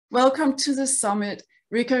Welcome to the summit,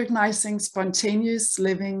 Recognizing Spontaneous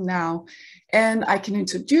Living Now. And I can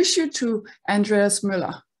introduce you to Andreas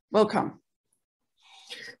Müller. Welcome.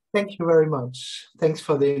 Thank you very much. Thanks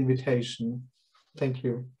for the invitation. Thank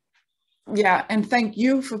you. Yeah, and thank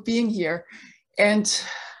you for being here. And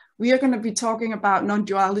we are going to be talking about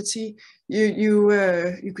non-duality.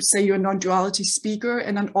 You could say you're a non-duality speaker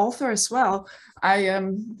and an author as well.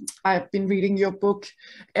 I've been reading your book,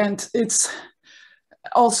 and it's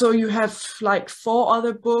also, you have like 4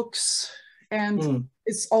 other books, and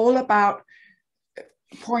it's all about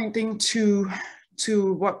pointing to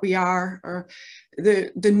what we are, or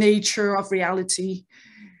the nature of reality.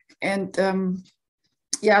 And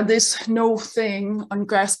yeah, this no thing,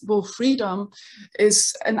 ungraspable freedom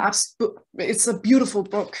is it's a beautiful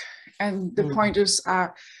book, and the pointers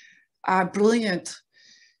are brilliant.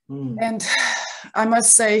 And I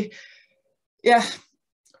must say, yeah,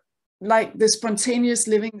 like the spontaneous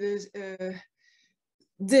living,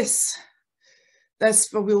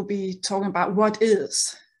 that's what we'll be talking about, what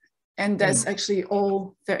is. And that's actually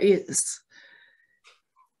all there is.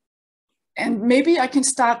 And maybe I can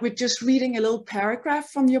start with just reading a little paragraph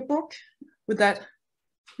from your book. With that?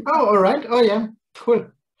 Oh, all right. Oh, yeah. Cool.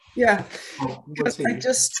 Yeah.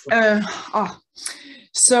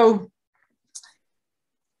 So,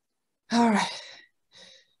 all right.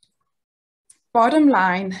 Bottom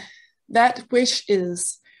line, that which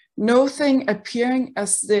is, no thing appearing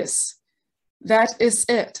as this, that is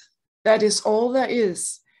it, that is all there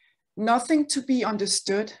is, nothing to be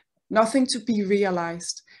understood, nothing to be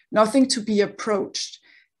realized, nothing to be approached.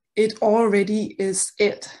 It already is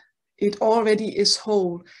it. It already is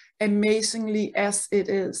whole, amazingly as it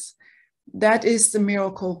is. That is the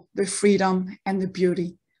miracle, the freedom, and the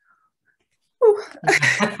beauty.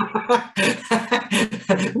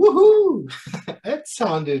 Woohoo! That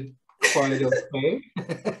sounded quite okay.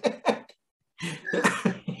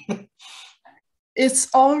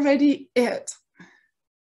 It's already it.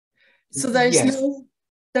 So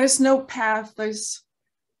there's no path,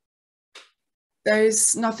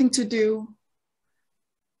 there's nothing to do.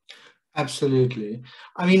 Absolutely.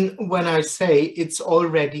 I mean, when I say it's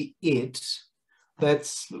already it,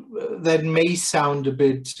 that may sound a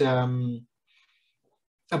bit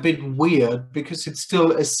weird, because it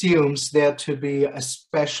still assumes there to be a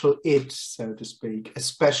special it, so to speak, a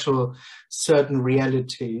special certain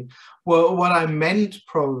reality. Well, what I meant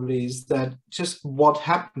probably is that just what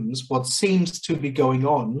happens, what seems to be going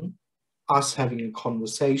on, us having a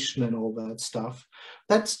conversation and all that stuff,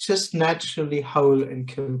 that's just naturally whole and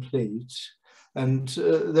complete. And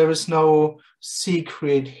there is no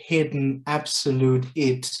secret, hidden, absolute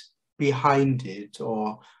it behind it,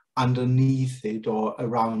 or underneath it, or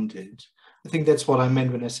around it. I think that's what I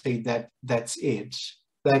meant when I say that that's it.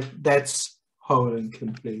 That's whole and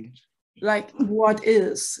complete. Like what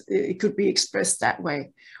is, it could be expressed that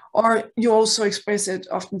way. Or you also express it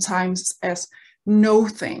oftentimes as no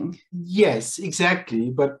thing. Yes,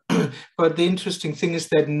 exactly. But but the interesting thing is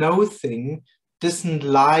that no thing doesn't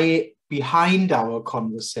lie behind our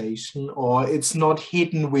conversation, or it's not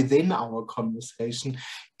hidden within our conversation.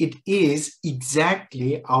 It is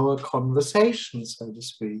exactly our conversation, so to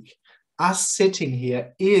speak. Us sitting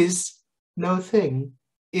here is no thing,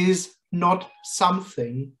 is not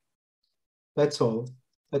something. That's all.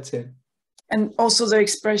 That's it. And also the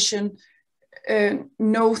expression,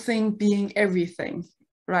 no thing being everything,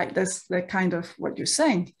 right? That's the kind of what you're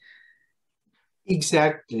saying.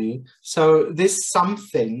 Exactly. So this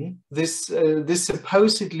something, this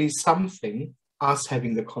supposedly something, us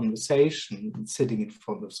having the conversation, sitting in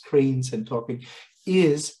front of screens and talking,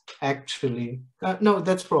 is actually, no,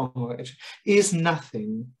 that's wrong, actually, is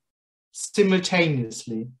nothing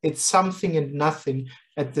simultaneously. It's something and nothing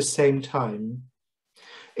at the same time.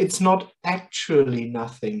 It's not actually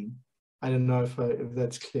nothing. I don't know if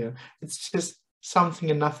that's clear. It's just something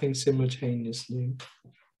and nothing simultaneously.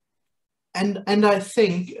 And I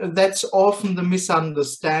think that's often the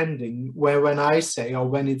misunderstanding, where when I say, or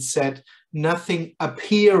when it's said, nothing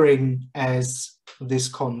appearing as this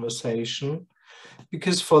conversation,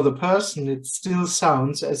 because for the person it still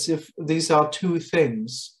sounds as if these are two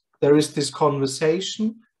things. There is this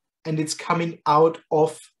conversation, and it's coming out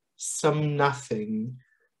of some nothing,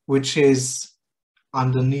 which is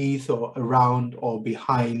underneath or around or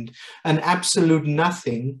behind, an absolute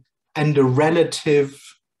nothing and a relative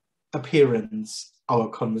appearance, our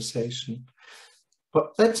conversation.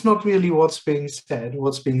 But that's not really what's being said.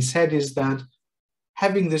 What's being said is that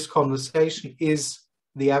having this conversation is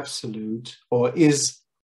the absolute, or is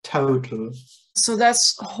total. So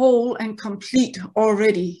that's whole and complete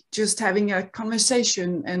already, just having a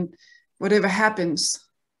conversation, and whatever happens.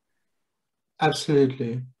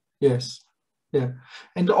 Absolutely. Yes. Yeah.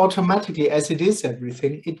 And automatically, as it is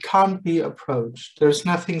everything, it can't be approached. There's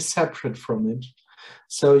nothing separate from it.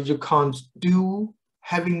 So you can't do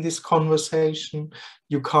having this conversation.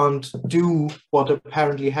 You can't do what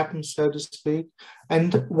apparently happens, so to speak.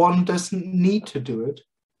 And one doesn't need to do it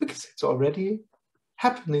because it's already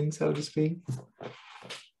happening, so to speak.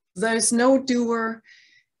 There's no doer,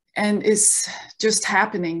 and it's just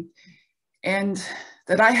happening. And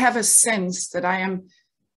that I have a sense that I am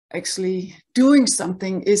actually doing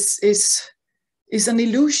something is an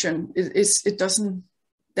illusion. It doesn't,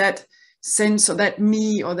 that sense or that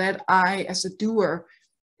me or that I as a doer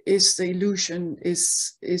is the illusion,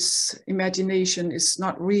 is imagination, is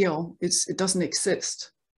not real. It doesn't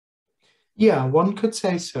exist. Yeah, one could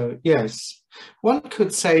say so, yes. One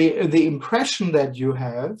could say the impression that you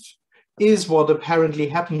have is what apparently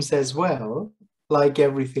happens as well, like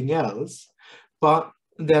everything else, but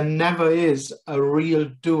there never is a real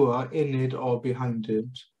doer in it or behind it.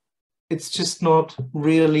 It's just not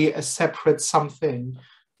really a separate something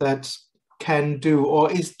that can do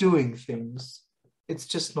or is doing things. It's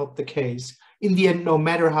just not the case. In the end, no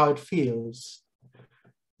matter how it feels.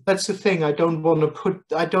 That's the thing. I don't want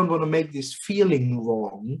to make this feeling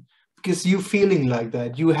wrong, because you feeling like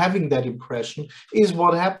that, you having that impression is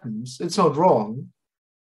what happens. It's not wrong.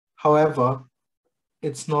 However,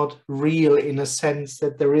 it's not real in a sense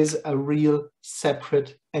that there is a real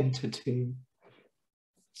separate entity.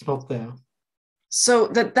 It's not there. So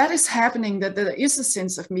that is happening, that there is a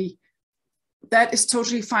sense of me. That is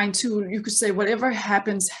totally fine too. You could say whatever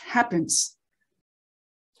happens, happens.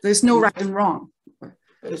 There's no right and wrong.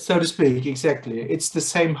 So to speak, exactly. It's the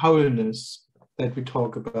same wholeness that we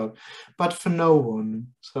talk about, but for no one.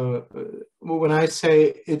 So when I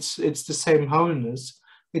say it's the same wholeness,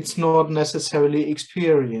 it's not necessarily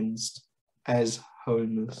experienced as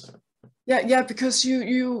wholeness. Yeah, because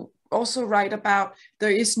you also write about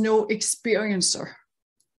there is no experiencer.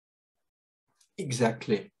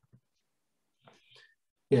 Exactly.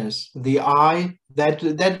 Yes, the I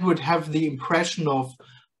that would have the impression of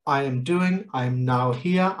I am doing, I'm now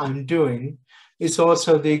here, I'm doing, is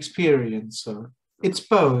also the experiencer. It's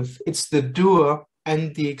both. It's the doer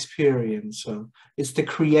and the experiencer. It's the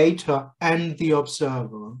creator and the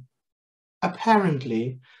observer.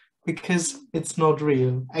 Apparently, because it's not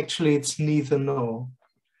real. Actually, it's neither nor.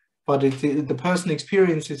 But the person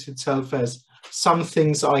experiences itself as some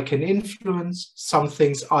things I can influence, some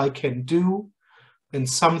things I can do, and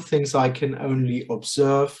some things I can only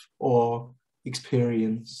observe or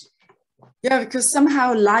experience. Yeah, because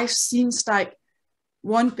somehow life seems like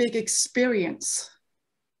one big experience.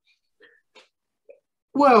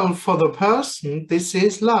 Well, for the person, this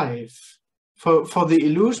is life. For the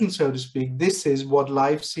illusion, so to speak, this is what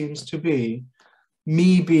life seems to be.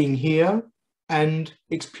 Me being here and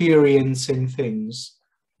experiencing things.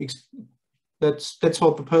 That's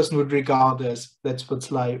what the person would regard as that's what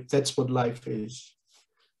life is.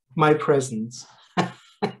 My presence.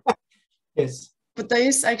 Yes. But there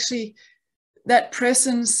is actually, that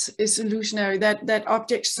presence is illusionary, that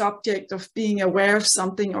object subject of being aware of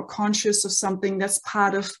something or conscious of something, that's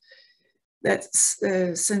part of that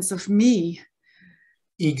sense of me.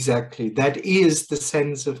 Exactly. That is the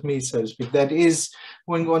sense of me, so to speak. That is,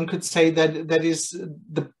 when one could say that is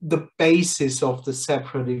the basis of the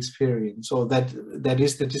separate experience, or that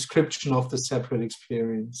is the description of the separate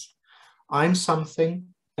experience. I'm something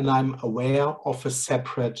and I'm aware of a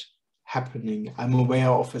separate happening. I'm aware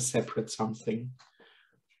of a separate something.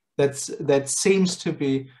 That seems to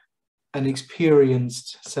be an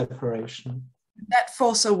experienced separation. That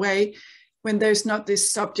falls away when there's not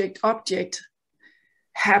this subject object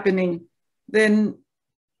happening. Then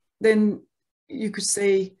you could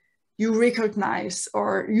say you recognize,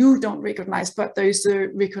 or you don't recognize, but there's a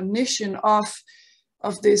recognition of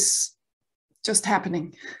this just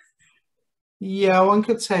happening. Yeah, one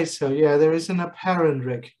could say so. Yeah, there is an apparent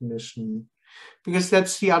recognition, because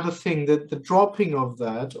that's the other thing, that the dropping of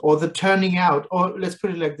that, or the turning out, or let's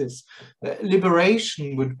put it like this,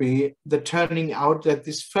 liberation would be the turning out that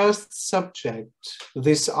this first subject,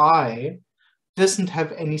 this I, doesn't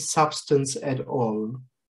have any substance at all.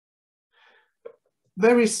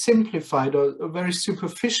 Very simplified or very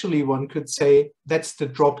superficially, one could say that's the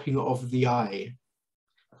dropping of the I.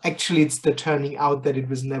 Actually, it's the turning out that it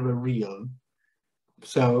was never real.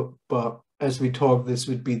 So, but as we talk, this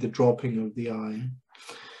would be the dropping of the I.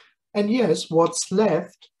 And yes, what's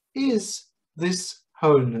left is this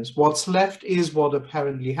wholeness. What's left is what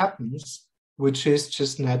apparently happens, which is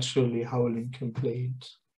just naturally whole and complete.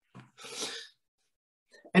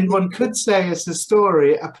 And one could say, as a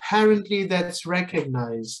story, apparently that's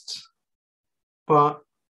recognized. but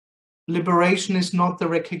liberation is not the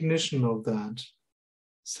recognition of that.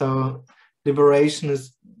 So liberation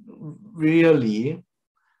is really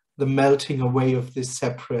the melting away of this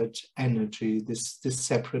separate energy, this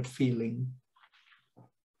separate feeling,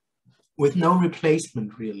 with no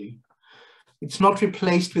replacement, really. It's not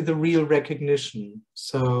replaced with a real recognition.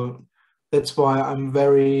 So that's why I'm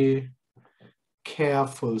very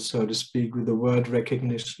careful, so to speak, with the word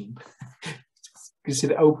recognition, because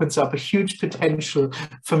it opens up a huge potential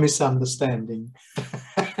for misunderstanding.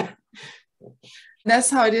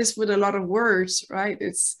 That's how it is with a lot of words, right?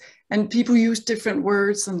 And people use different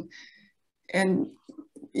words and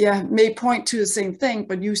yeah, may point to the same thing,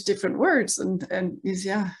 but use different words and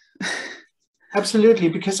yeah. Absolutely,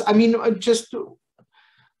 because I mean,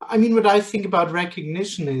 what I think about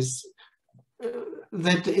recognition is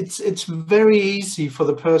that it's very easy for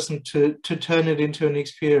the person to turn it into an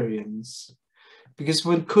experience, because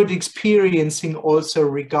one could experiencing also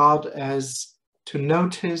regard as to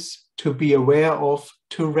notice, to be aware of,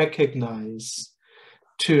 to recognize,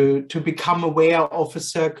 to become aware of a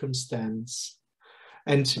circumstance,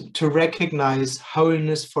 and to recognize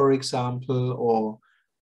wholeness, for example, or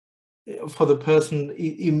for the person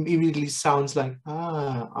it immediately sounds like,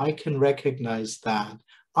 I can recognize that.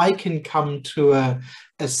 I can come to a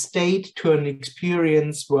state, to an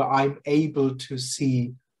experience where I'm able to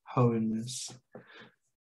see wholeness.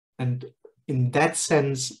 And in that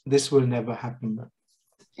sense, this will never happen.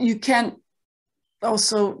 You can't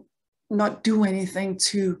also not do anything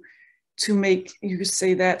to make, you could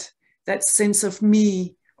say, that sense of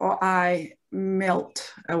me or I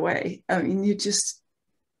melt away. I mean,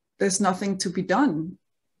 there's nothing to be done.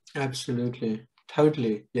 Absolutely.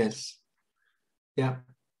 Totally. Yes. Yeah.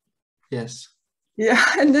 Yes. Yeah.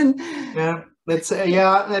 And then that's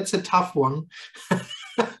a tough one.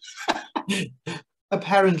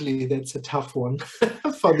 Apparently that's a tough one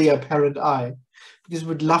for the apparent eye, because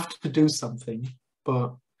we'd love to do something,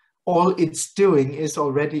 but all it's doing is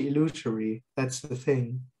already illusory. That's the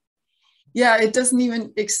thing. Yeah, it doesn't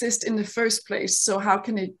even exist in the first place. So how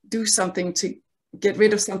can it do something to get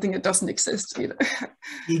rid of something that doesn't exist either?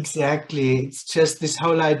 Exactly. It's just this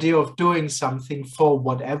whole idea of doing something for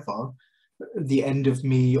whatever, the end of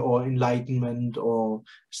me or enlightenment or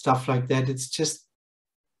stuff like that. It's just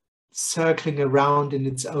circling around in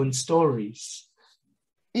its own stories.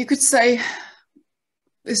 You could say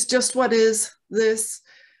it's just what is, this,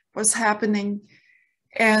 what's happening.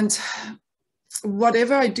 And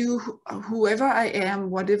whatever I do, whoever I am,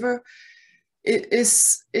 whatever it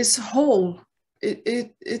is whole.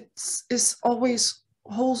 It's always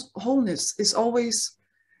wholeness. It's always,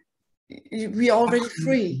 we already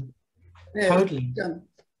free. Totally.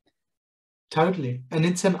 Totally. And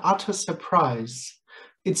it's an utter surprise.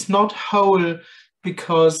 It's not whole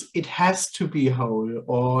because it has to be whole,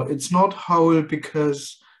 or it's not whole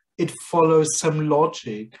because it follows some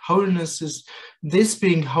logic. Wholeness is, this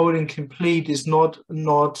being whole and complete is not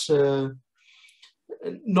a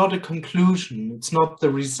conclusion. It's not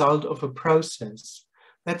the result of a process.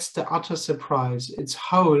 That's the utter surprise. It's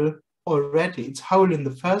whole already. It's whole in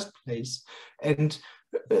the first place. And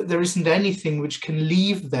there isn't anything which can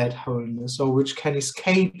leave that wholeness or which can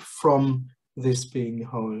escape from this being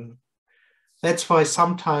whole. That's why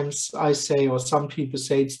sometimes I say, or some people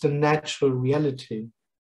say, it's the natural reality,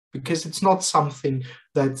 because it's not something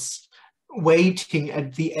that's waiting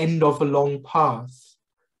at the end of a long path.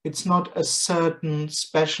 It's not a certain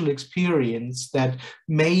special experience that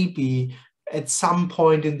maybe at some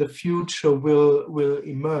point in the future will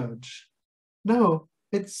emerge. No,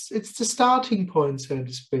 it's the starting point, so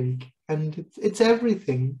to speak, and it's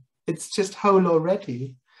everything. It's just whole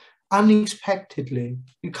already, unexpectedly.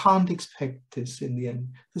 You can't expect this in the end.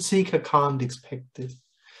 The seeker can't expect this.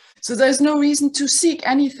 So there's no reason to seek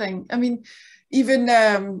anything. I mean,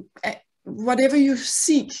 even whatever you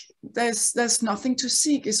seek, there's nothing to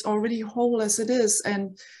seek. It's already whole as it is,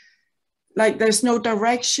 and like there's no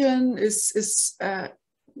direction. It's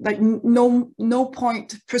like no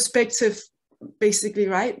point, perspective, basically,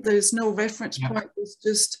 right? There's no reference point. It's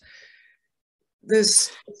just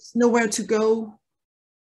there's nowhere to go.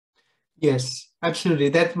 Yes, absolutely.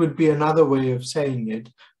 That would be another way of saying it.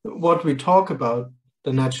 What we talk about,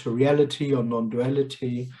 the natural reality or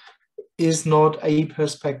non-duality, is not a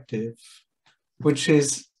perspective, which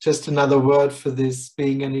is just another word for this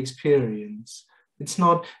being an experience. It's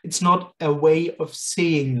not a way of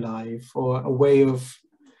seeing life or a way of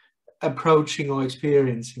approaching or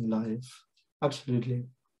experiencing life. Absolutely.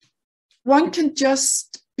 One can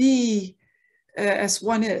just be as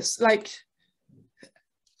one is. Like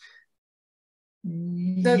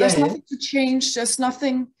there's nothing to change. There's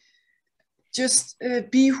nothing. just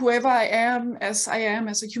be whoever I am as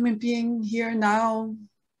a human being here now.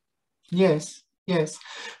 Yes, yes.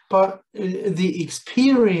 But the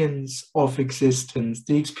experience of existence,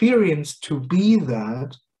 the experience to be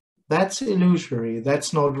that, that's illusory,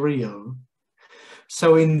 that's not real.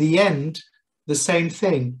 So in the end, the same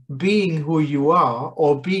thing, being who you are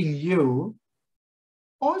or being you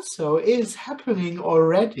also is happening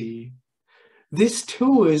already. This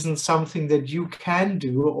too isn't something that you can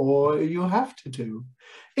do or you have to do.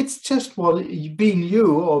 It's just what being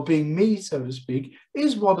you or being me, so to speak,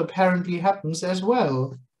 is what apparently happens as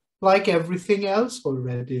well, like everything else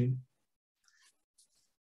already.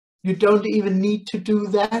 You don't even need to do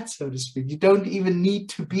that, so to speak. You don't even need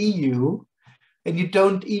to be you, and you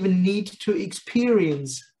don't even need to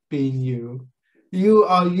experience being you. You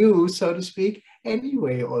are you, so to speak,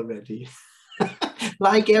 anyway already.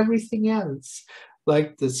 Like everything else,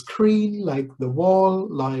 like the screen, like the wall,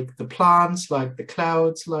 like the plants, like the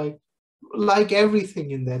clouds, like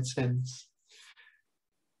everything in that sense.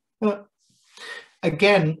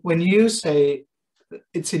 Again, when you say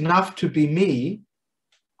it's enough to be me,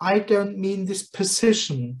 I don't mean this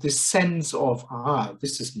position, this sense of,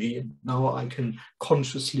 this is me, and now I can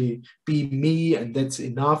consciously be me, and that's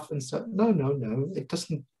enough and stuff. No, no, no, it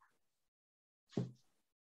doesn't.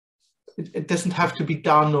 It doesn't have to be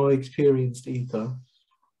done or experienced either.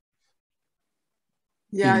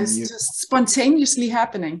 Yeah, Being it's you. just spontaneously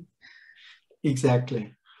happening.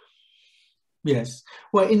 Exactly. Yes.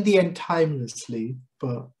 Well, in the end, timelessly,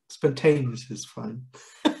 but spontaneous is fine.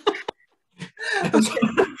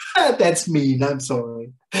 That's mean. I'm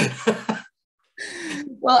sorry.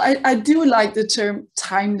 Well, I do like the term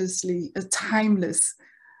timelessly, timeless.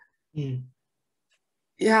 Mm.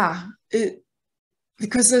 Yeah,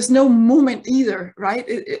 because there's no moment either, right?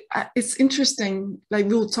 It's interesting. Like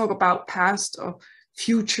we'll talk about past or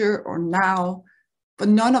future or now, but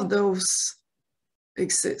none of those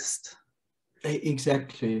exist.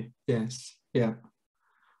 Exactly. Yes. Yeah.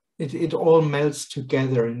 It all melts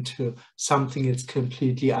together into something that's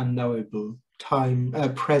completely unknowable. Time,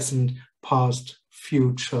 present, past,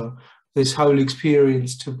 future. This whole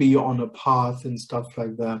experience to be on a path and stuff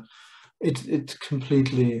like that. It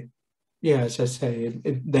completely, yeah, as I say,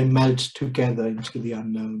 they melt together into the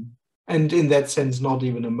unknown. And in that sense, not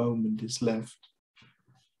even a moment is left.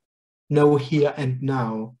 No here and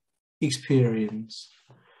now experience.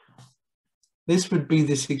 This would be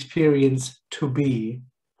this experience to be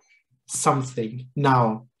something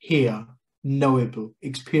now, here, knowable,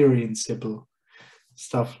 experienceable,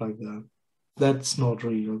 stuff like that. That's not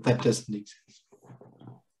real. That doesn't exist.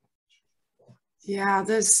 Yeah,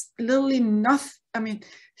 there's literally nothing. I mean,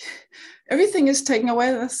 everything is taken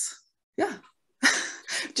away. That's, yeah.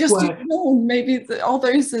 Just Well, the unknown. Maybe all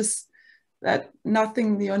there is that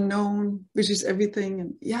nothing, the unknown, which is everything.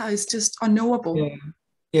 And yeah, it's just unknowable. yeah,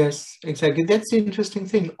 yes, exactly. That's the interesting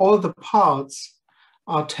thing. All the parts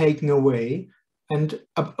are taken away. And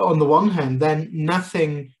on the one hand, then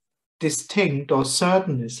nothing distinct or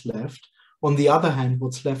certain is left. On the other hand,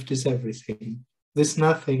 what's left is everything. This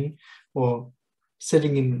nothing, or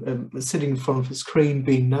sitting in front of a screen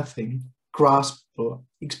being nothing, graspable,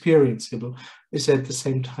 experienceable, is at the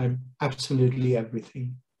same time absolutely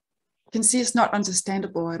everything. You can see it's not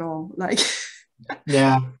understandable at all. Like,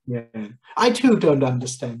 Yeah, yeah. I too don't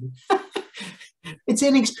understand it. It's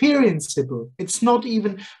inexperienceable. It's not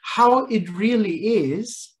even how it really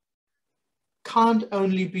is, can't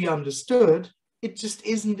only be understood. It just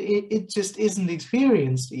isn't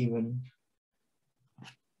experienced even.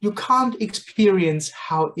 You can't experience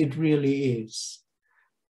how it really is.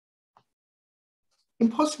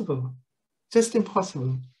 Impossible. Just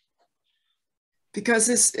impossible. because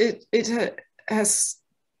it has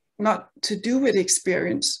not to do with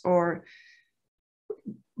experience or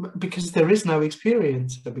Because there is no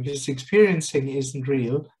experience, because experiencing isn't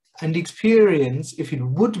real. And experience, if it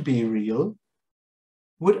would be real,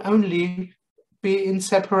 would only be in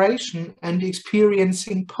separation and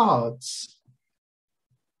experiencing parts.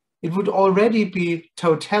 It would already be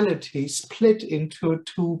totality split into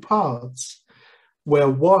two parts, where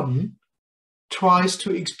one tries to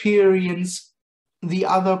experience the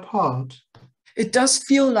other part. it does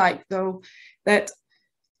feel like though that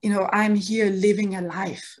I'm here living a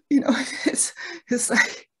life. It's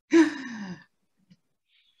like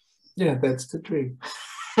Yeah, that's the dream.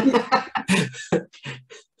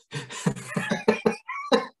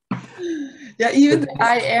 yeah, even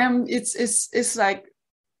I am, it's like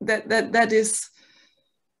that is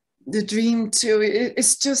the dream too.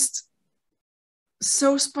 It's just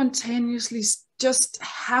so spontaneously just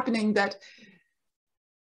happening that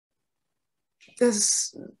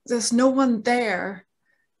there's no one there.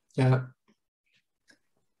 Yeah.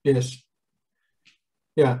 Yes.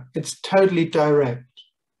 Yeah, it's totally direct.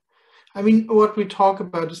 I mean, what we talk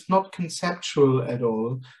about is not conceptual at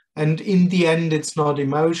all. And in the end, it's not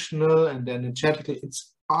emotional and energetic.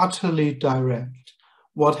 It's utterly direct.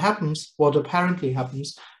 What happens, what apparently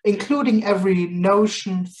happens, including every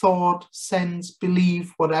notion, thought, sense,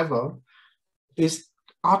 belief, whatever, is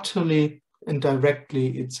utterly and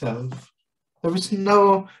directly itself. There is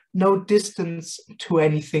no distance to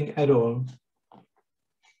anything at all.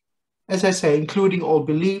 As I say, including all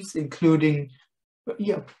beliefs, including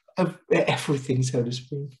everything, so to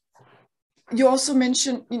speak. You also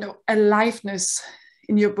mentioned, aliveness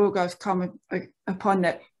in your book. I've come upon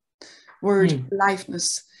that word,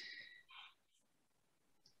 aliveness.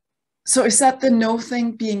 So is that the no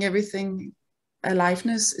thing being everything?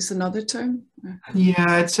 Aliveness is another term?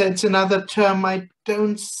 Yeah, it's another term I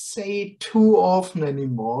don't say too often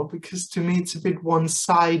anymore, because to me it's a bit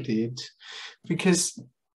one-sided, because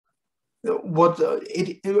what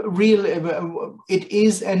it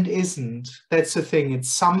is and isn't. That's the thing.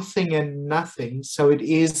 It's something and nothing. So it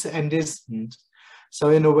is and isn't. So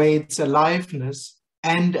in a way, it's aliveness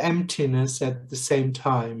and emptiness at the same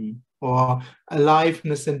time, or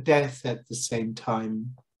aliveness and death at the same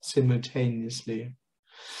time, simultaneously.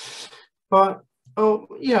 But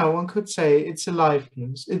one could say it's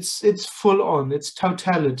aliveness. It's full on. It's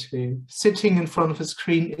totality. Sitting in front of a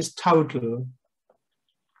screen is total.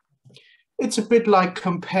 It's a bit like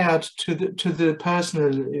compared to the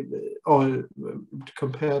personal, or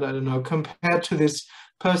compared to this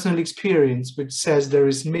personal experience, which says there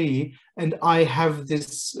is me and I have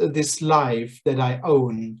this life that I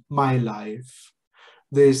own, my life,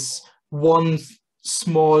 this one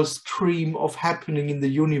small stream of happening in the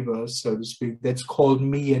universe, so to speak, that's called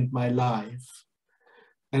me and my life.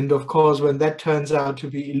 And of course, when that turns out to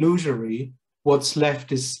be illusory, what's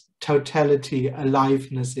left is totality,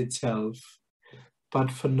 aliveness itself,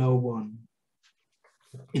 but for no one.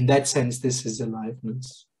 In that sense, this is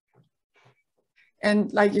aliveness.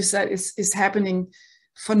 And like you said, it's happening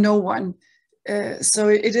for no one. So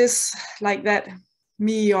it is like that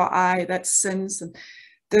me or I, that sense, and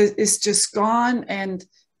it's just gone, and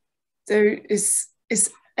there is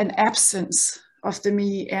an absence of the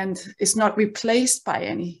me, and it's not replaced by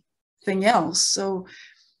anything else. So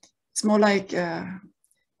it's more like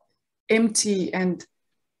empty, and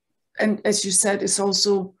as you said, it's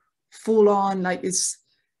also full on, like it's,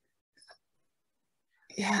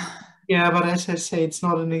 yeah, but as I say, it's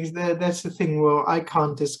not that's the thing. Well, I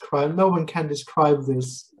can't describe, no one can describe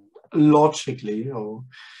this logically, or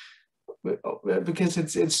because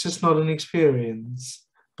it's just not an experience.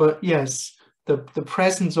 But yes, the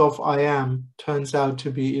presence of I am turns out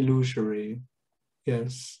to be illusory.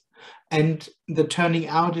 Yes, and the turning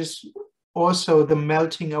out is also the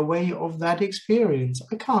melting away of that experience.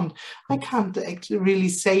 I can't actually really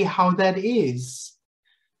say how that is,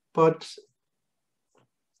 but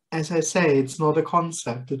as I say, it's not a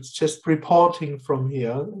concept. It's just reporting from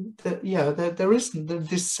here. There isn't,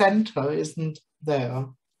 this center isn't there.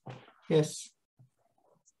 Yes.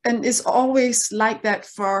 And it's always like that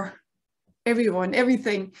for everyone,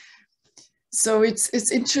 everything. So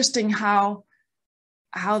it's interesting how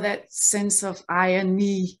that sense of I and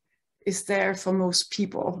me is there for most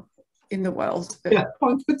people in the world. Yeah,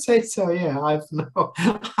 one could say so. Yeah,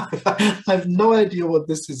 I've no idea what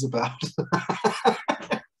this is about.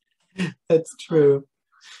 That's true.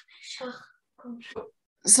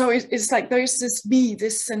 So it's like there's this me,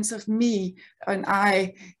 this sense of me and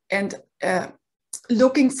I, and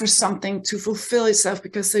looking for something to fulfill itself,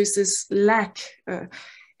 because there's this lack,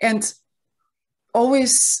 and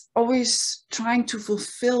always trying to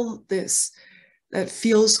fulfill this that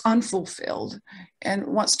feels unfulfilled, and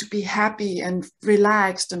wants to be happy and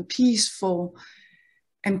relaxed and peaceful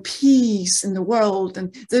and peace in the world.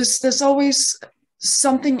 And there's always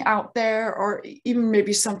something out there, or even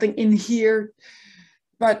maybe something in here,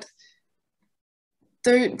 but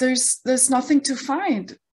there's nothing to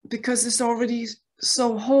find, because it's already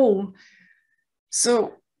so whole.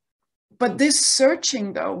 So, but this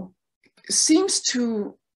searching though seems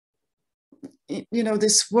to,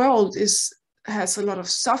 this world has a lot of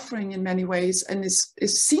suffering in many ways, and it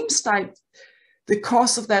seems like the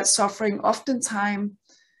cause of that suffering oftentimes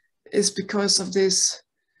is because of this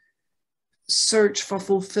search for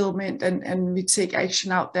fulfillment, and we take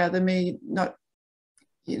action out there that may not,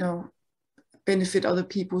 benefit other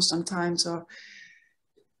people sometimes, or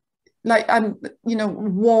like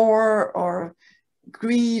war or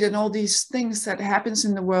greed and all these things that happens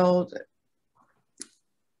in the world.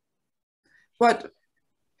 But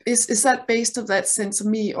Is that based on that sense of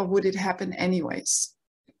me, or would it happen anyways,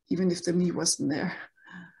 even if the me wasn't there?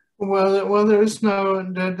 Well, there's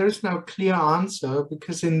no clear answer,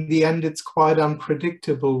 because in the end it's quite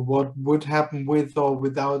unpredictable what would happen with or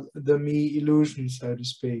without the me illusion, so to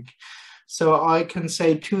speak. So I can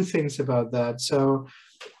say two things about that. So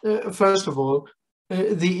first of all,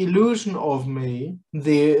 the illusion of me,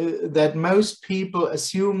 that most people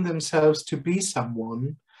assume themselves to be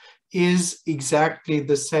someone, is exactly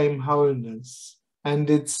the same wholeness, and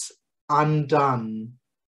it's undone.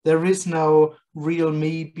 There is no real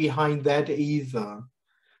me behind that either.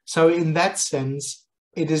 So in that sense,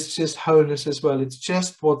 it is just wholeness as well. It's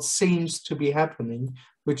just what seems to be happening,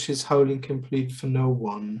 which is whole and complete for no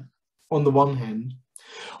one, on the one hand.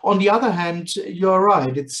 On the other hand, you're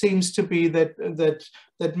right. It seems to be that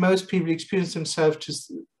most people experience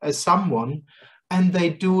themselves as someone, and they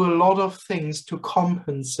do a lot of things to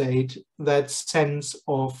compensate that sense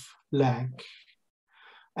of lack.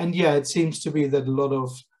 And yeah, it seems to be that a lot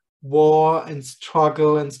of war and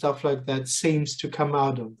struggle and stuff like that seems to come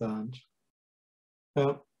out of that.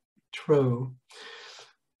 Yeah, true.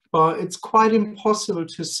 But it's quite impossible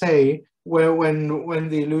to say when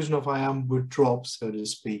the illusion of I am would drop, so to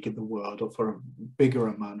speak, in the world, or for a bigger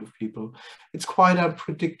amount of people. It's quite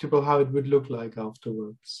unpredictable how it would look like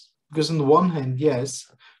afterwards. Because on the one hand, yes,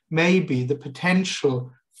 maybe the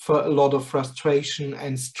potential for a lot of frustration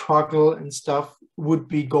and struggle and stuff would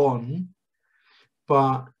be gone,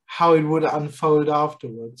 but how it would unfold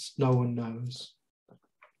afterwards, no one knows.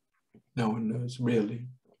 No one knows, really.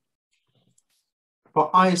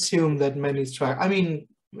 But I assume that many struggle. I mean,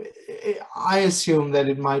 I assume that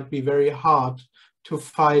it might be very hard to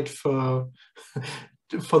fight for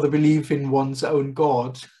the belief in one's own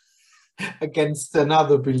God against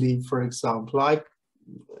another belief, for example. I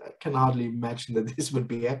can hardly imagine that this would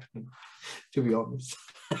be happening, to be honest.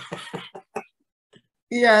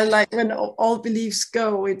 Yeah, like when all beliefs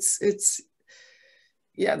go, it's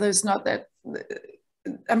yeah, there's not that.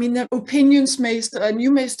 I mean, the opinions may still, and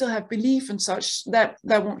you may still have belief and such, that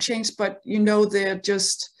won't change, but you know, they're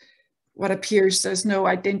just what appears. There's no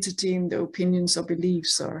identity in the opinions or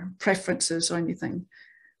beliefs or preferences or anything.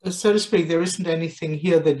 So to speak, there isn't anything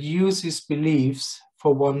here that uses beliefs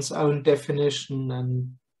for one's own definition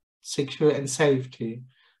and security and safety.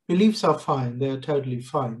 Beliefs are fine, they're totally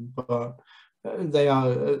fine, but they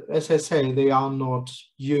are, as I say, they are not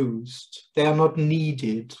used. They are not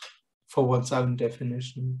needed for one's own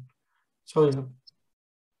definition. So yeah.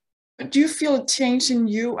 But do you feel a change in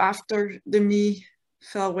you after the me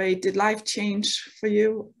fell away? Did life change for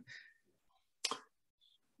you?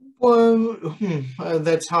 Well,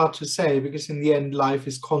 that's hard to say, because in the end, life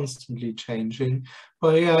is constantly changing.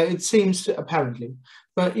 But yeah, it seems to, apparently.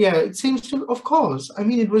 But yeah, it seems to, of course. I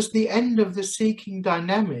mean, it was the end of the seeking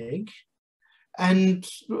dynamic. And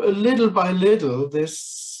little by little,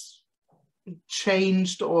 this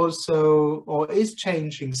changed also, or is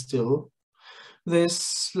changing still,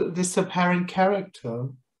 this apparent character.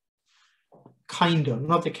 Kind of,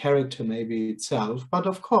 not the character maybe itself, but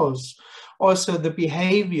of course, also the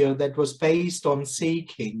behavior that was based on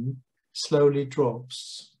seeking slowly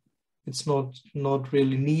drops. It's not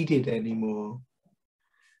really needed anymore,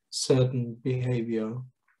 certain behavior.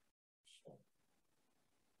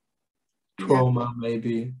 Trauma,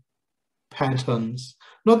 maybe, patterns.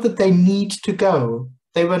 Not that they need to go.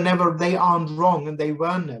 They aren't wrong, and they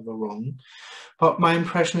were never wrong. But my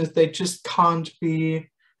impression is they just aren't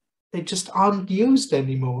used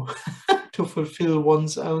anymore to fulfill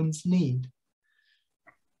one's own need.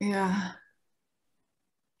 Yeah.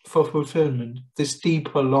 For fulfillment, this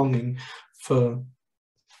deeper longing for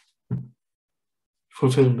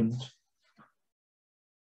fulfillment.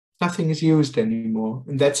 Nothing is used anymore.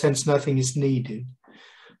 In that sense, nothing is needed.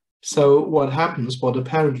 So what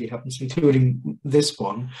apparently happens, including this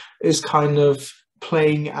one, is kind of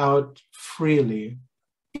playing out freely,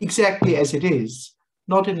 exactly as it is.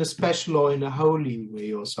 Not in a special or in a holy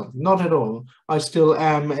way or something. Not at all. I still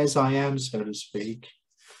am as I am, so to speak.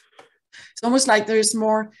 It's almost like there's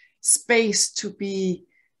more space to be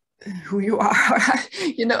who you are.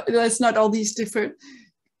 You know, there's not all these different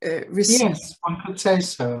yes, one could say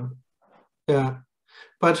so. Yeah.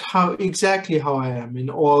 But how I am in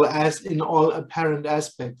all apparent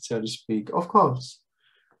aspects, so to speak. Of course.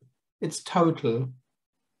 It's total.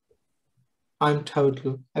 I'm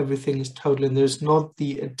total. Everything is total, and there's not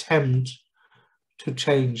the attempt to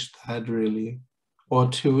change that, really, or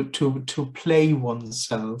to play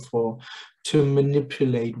oneself, or to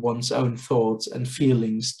manipulate one's own thoughts and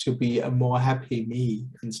feelings to be a more happy me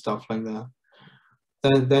and stuff like that.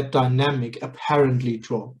 That dynamic apparently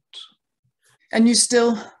dropped. And you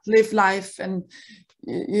still live life, and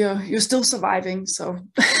you're still surviving. So,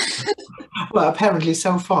 well, apparently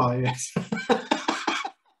so far, yes,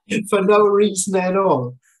 for no reason at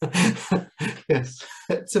all. Yes,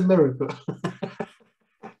 it's a miracle.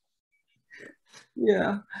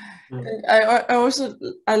 yeah. I also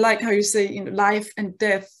I like how you say, life and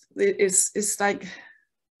death is like,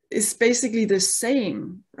 it's basically the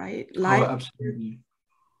same, right? Oh, Life. absolutely.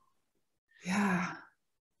 Yeah.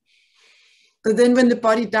 But then when the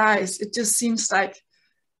body dies, it just seems like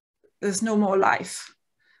there's no more life.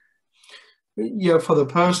 Yeah, for the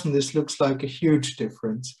person, this looks like a huge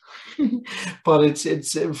difference. But it's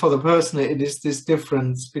for the person, it is this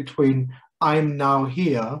difference between I'm now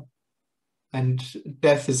here and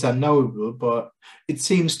death is unknowable, but it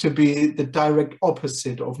seems to be the direct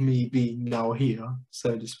opposite of me being now here,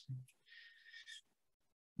 so to speak.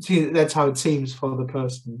 See, that's how it seems for the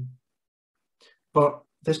person. But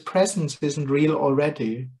this presence isn't real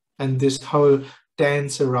already, and this whole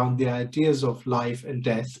dance around the ideas of life and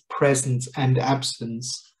death, presence and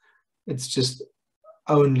absence, it's just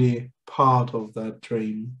only part of that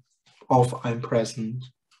dream of I'm present.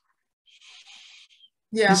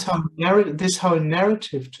 Yeah. This whole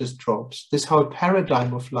narrative just drops. This whole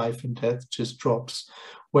paradigm of life and death just drops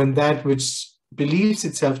when that which believes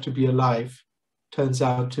itself to be alive turns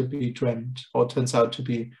out to be dreamt or turns out to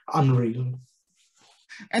be unreal.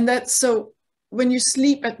 And that's so when you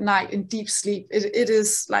sleep at night in deep sleep, it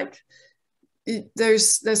is like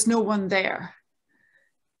there's no one there.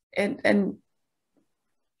 And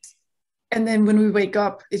then when we wake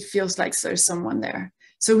up, it feels like there's someone there.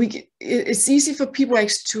 So it's easy for people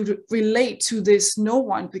actually to relate to this no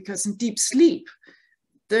one, because in deep sleep,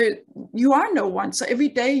 you are no one. So every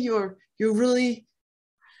day you're really.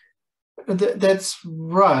 That's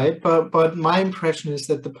right, but my impression is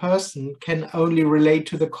that the person can only relate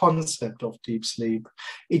to the concept of deep sleep.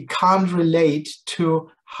 It can't relate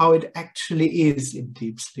to how it actually is in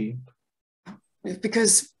deep sleep.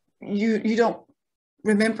 Because you don't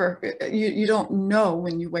remember, you don't know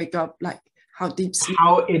when you wake up, like how deep sleep,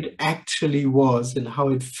 how it actually was and how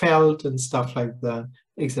it felt and stuff like that.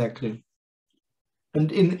 Exactly.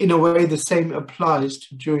 And in a way, the same applies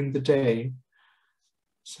to during the day.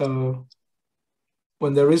 So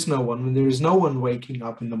when there is no one waking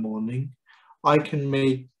up in the morning, I can't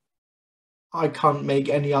make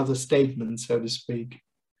any other statement, so to speak.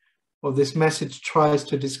 Well, this message tries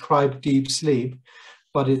to describe deep sleep,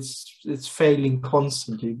 but it's failing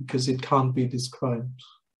constantly because it can't be described.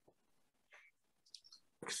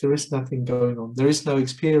 Because there is nothing going on. There is no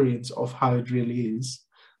experience of how it really is.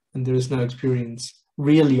 And there is no experience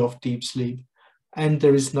really of deep sleep. And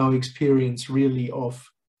there is no experience really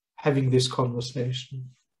of having this conversation.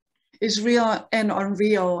 It's real and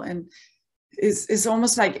unreal, and it's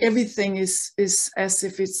almost like everything is as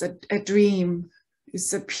if it's a dream.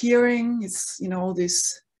 It's appearing, it's all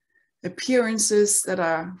these appearances that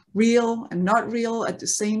are real and not real at the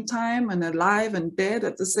same time, and alive and dead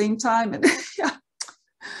at the same time. And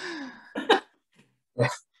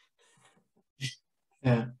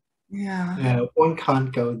yeah. Yeah, one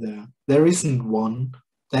can't go there. There isn't one.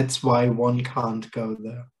 That's why one can't go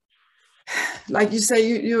there. Like you say,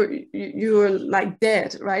 you're like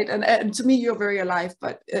dead, right? And to me, you're very alive,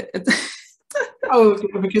 but oh,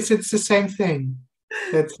 because it's the same thing.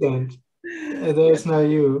 That's it. There's no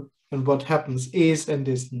you, and what happens is and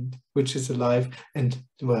isn't, which is alive and,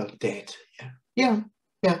 well, dead. Yeah.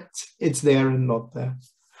 It's there and not there.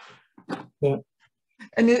 Yeah.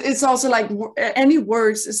 And it's also like any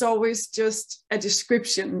words is always just a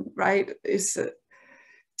description, right?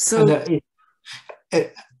 So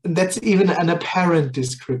that's even an apparent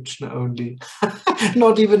description only,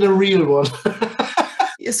 not even a real one.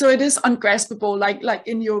 So it is ungraspable, like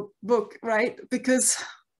in your book, right? Because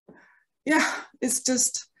it's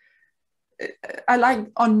just, I like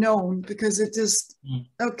unknown, because it just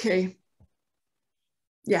okay.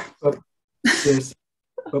 Yeah. Yes.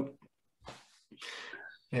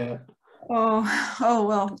 Yeah. Oh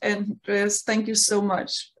well, Andreas, thank you so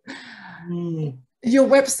much. Your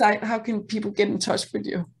website, how can people get in touch with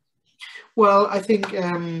you? Well, I think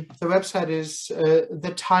the website is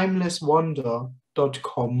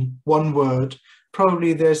thetimelesswonder.com, one word.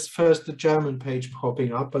 Probably there's first the German page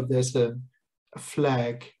popping up, but there's a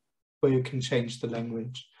flag where you can change the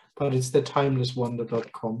language. But it's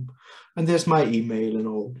thetimelesswonder.com. And there's my email and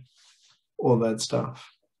all that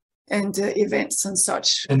stuff. And events and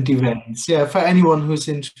such. And events. Yeah, for anyone who's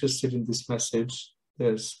interested in this message,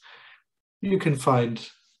 you can find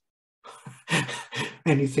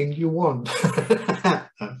anything you want.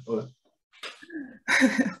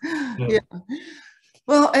 Yeah.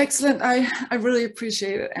 Well, excellent. I really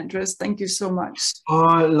appreciate it, Andreas. Thank you so much.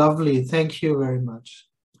 Oh, lovely. Thank you very much.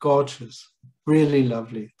 Gorgeous. Really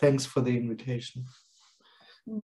lovely. Thanks for the invitation.